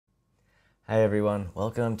Hi everyone,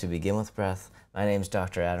 welcome to Begin With Breath. My name is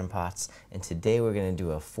Dr. Adam Potts, and today we're going to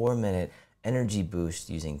do a 4-minute energy boost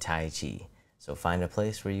using Tai Chi. So find a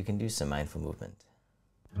place where you can do some mindful movement.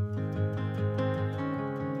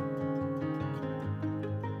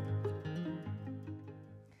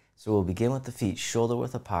 So we'll begin with the feet shoulder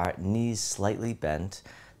width apart, knees slightly bent,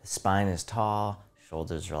 the spine is tall,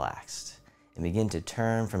 shoulders relaxed. And begin to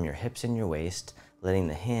turn from your hips and your waist, letting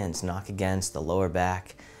the hands knock against the lower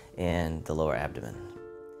back and the lower abdomen.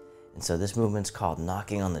 And so this movement's called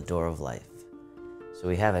knocking on the door of life. So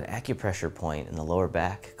we have an acupressure point in the lower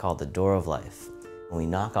back called the door of life. When we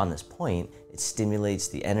knock on this point, it stimulates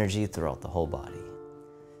the energy throughout the whole body.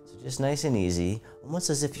 So just nice and easy, almost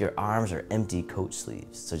as if your arms are empty coat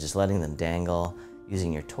sleeves. So just letting them dangle,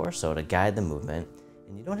 using your torso to guide the movement.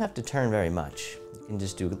 And you don't have to turn very much. You can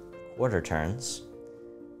just do quarter turns.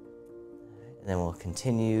 And then we'll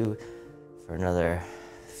continue for another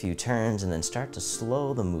few turns and then start to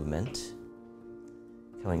slow the movement,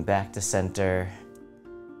 coming back to center,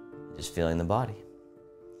 just feeling the body.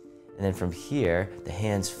 And then from here, the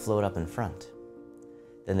hands float up in front.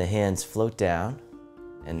 Then the hands float down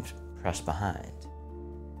and press behind.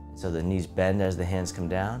 So the knees bend as the hands come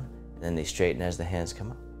down, and then they straighten as the hands come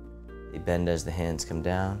up. They bend as the hands come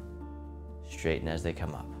down, straighten as they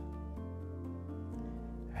come up.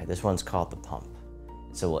 All right, this one's called the pump.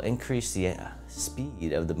 So we'll increase the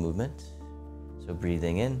speed of the movement. So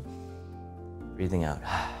breathing in, breathing out.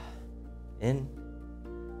 In,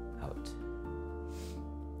 out.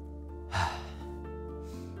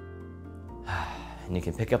 And you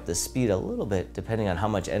can pick up the speed a little bit depending on how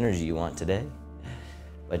much energy you want today.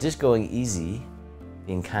 But just going easy,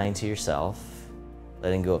 being kind to yourself,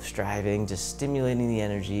 letting go of striving, just stimulating the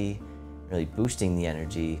energy, really boosting the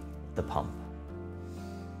energy, the pump.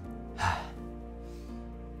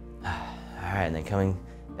 All right, and then coming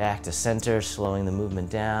back to center, slowing the movement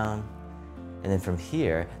down. And then from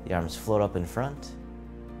here, the arms float up in front,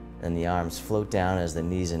 and the arms float down as the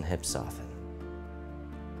knees and hips soften.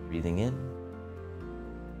 Breathing in,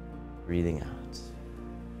 breathing out. This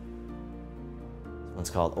one's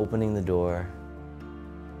called opening the door,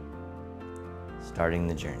 starting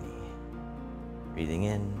the journey. Breathing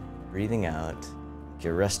in, breathing out, like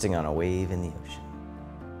you're resting on a wave in the ocean.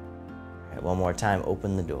 All right, one more time,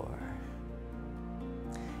 open the door.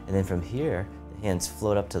 And then from here, the hands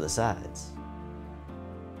float up to the sides.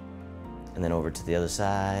 And then over to the other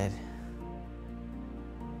side.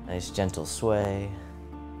 Nice gentle sway.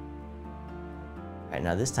 All right,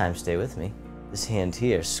 now this time stay with me. This hand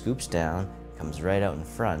here scoops down, comes right out in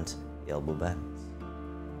front, the elbow bends.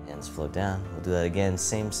 Hands float down. We'll do that again,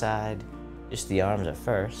 same side, just the arms at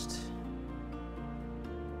first.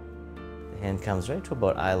 The hand comes right to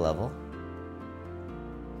about eye level.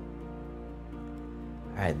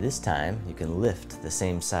 All right, this time you can lift the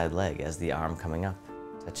same side leg as the arm coming up,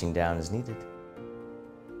 touching down as needed.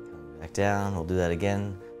 Coming back down, we'll do that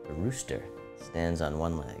again. The rooster stands on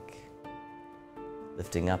one leg.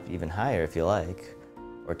 Lifting up even higher if you like,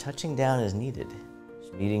 or touching down as needed,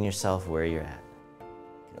 just meeting yourself where you're at.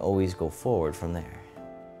 You can always go forward from there.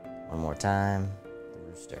 One more time,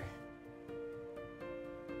 the rooster.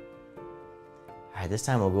 All right, this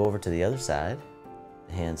time we'll go over to the other side.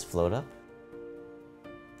 The hands float up.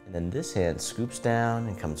 And then this hand scoops down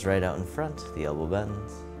and comes right out in front. The elbow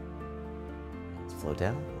bends. Hands float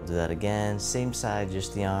down. We'll do that again. Same side,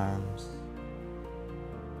 just the arms.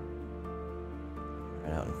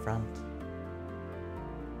 Right out in front.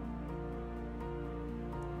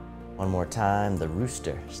 One more time. The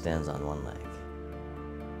rooster stands on one leg.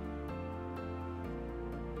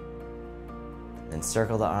 Then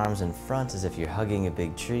circle the arms in front as if you're hugging a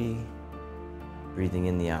big tree. Breathing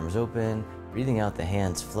in, the arms open. Breathing out, the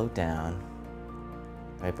hands float down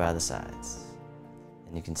right by the sides.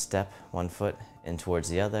 And you can step one foot in towards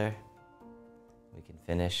the other. We can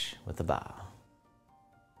finish with a bow.